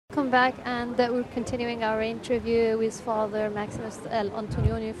Welcome back, and we're continuing our interview with Father Maximus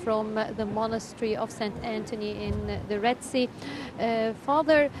Elantony from the monastery of St. Anthony in the Red Sea.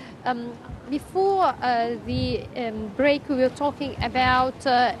 Father, before the break, we were talking about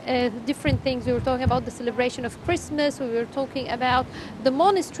different things. We were talking about the celebration of Christmas, we were talking about the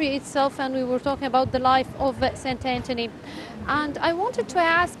monastery itself, and we were talking about the life of St. Anthony. And I wanted to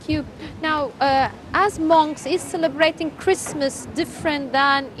ask you now, as monks, is celebrating Christmas different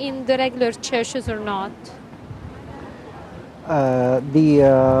than in the regular churches or not?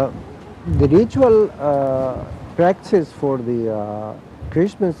 The ritual practice for the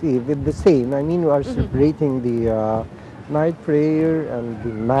Christmas Eve is the same. I mean, we are celebrating the night prayer and the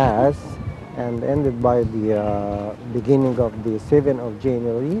Mass, and ended by the beginning of the 7th of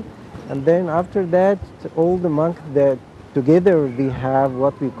January. And then after that, all the monks that together they have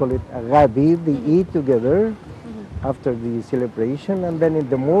what we call it a gabi. They eat together after the celebration, and then in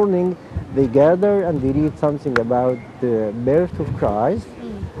the morning they gather and they read something about the birth of Christ,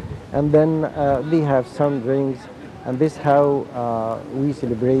 and then they have some drinks, and this is how we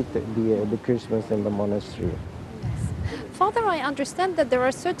celebrate the Christmas in the monastery. Father, I understand that there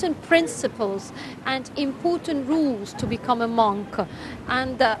are certain principles and important rules to become a monk,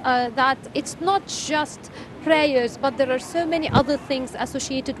 and that it's not just prayers, but there are so many other things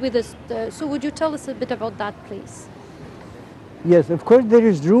associated with this. So would you tell us a bit about that, please? Yes, of course there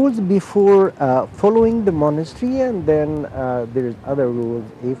is rules before following the monastery, and then there is other rules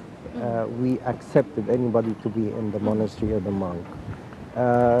if we accepted anybody to be in the monastery or the monk.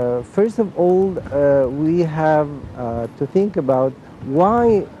 First of all, we have to think about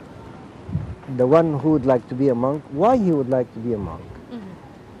why the one who would like to be a monk, why he would like to be a monk.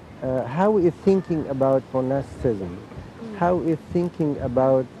 How is thinking about monasticism, how is thinking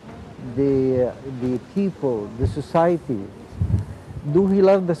about the people, the society. Do he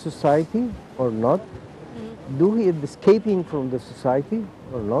love the society or not? Do he is escaping from the society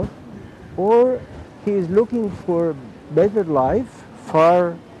or not? Or he is looking for better life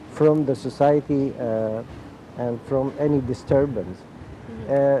far from the society and from any disturbance.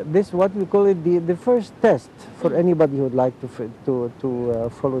 This is what we call it the first test for anybody who would like to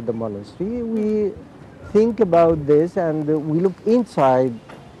follow the monastery. We think about this and we look inside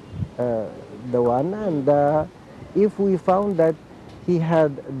the one, and if we found that he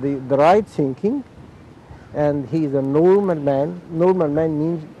had the right thinking and he is a normal man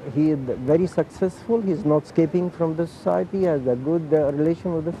means he is very successful, he is not escaping from the society, has a good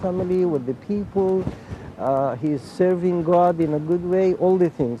relation with the family, with the people, he is serving God in a good way, all the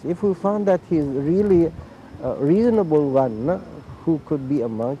things. If we found that he is really a reasonable one who could be a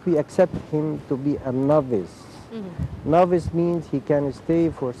monk, we accept him to be a novice. Novice means he can stay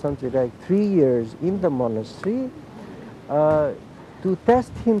for something like 3 years in the monastery to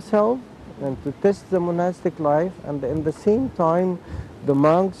test himself and to test the monastic life, and at the same time the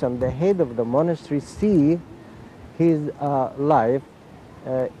monks and the head of the monastery see his life.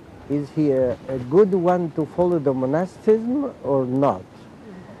 Is he a good one to follow the monasticism or not?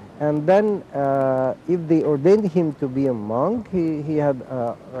 And then if they ordained him to be a monk, he had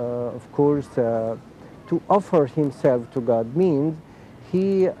of course to offer himself to God, means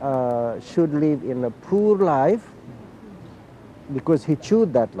he should live in a poor life because he chose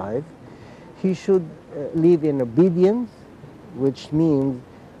that life. He should live in obedience, which means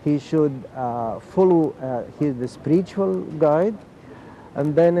he should follow the spiritual guide,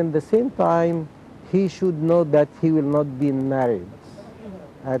 and then in the same time he should know that he will not be married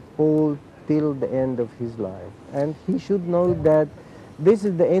at all till the end of his life, and he should know that this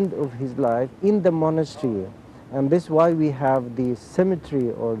is the end of his life in the monastery, and this is why we have the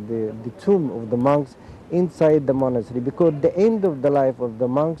cemetery or the tomb of the monks inside the monastery, because the end of the life of the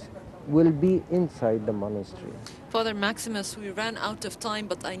monks will be inside the monastery. Father Maximus, we ran out of time,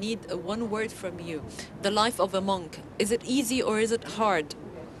 but I need one word from you. The life of a monk, is it easy or is it hard?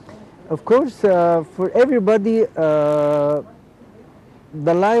 Of course, for everybody, the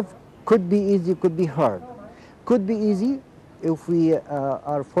life could be easy, could be hard. Could be easy if we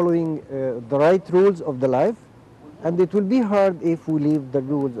are following the right rules of the life, and it will be hard if we leave the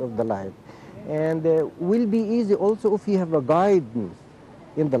rules of the life. And will be easy also if we have a guidance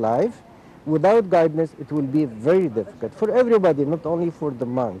in the life. Without guidance, it will be very difficult for everybody, not only for the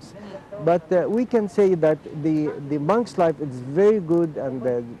monks. But we can say that the monk's life is very good and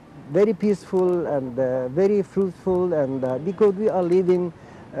very peaceful and very fruitful, and because we are living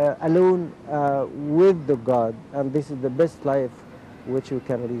alone with the God, and this is the best life which we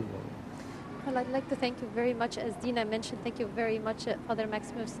can live in. Well, I'd like to thank you very much. As Dina mentioned, thank you very much, Father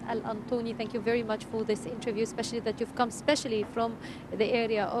Maximus Elantony. Thank you very much for this interview, especially that you've come specially from the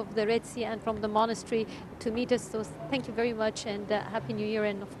area of the Red Sea and from the monastery to meet us. So thank you very much, and Happy New Year,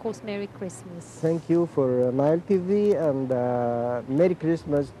 and of course, Merry Christmas. Thank you for Nile TV, and Merry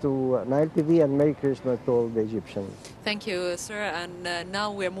Christmas to Nile TV, and Merry Christmas to all the Egyptians. Thank you, sir. And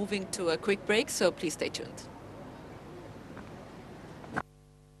now we're moving to a quick break, so please stay tuned.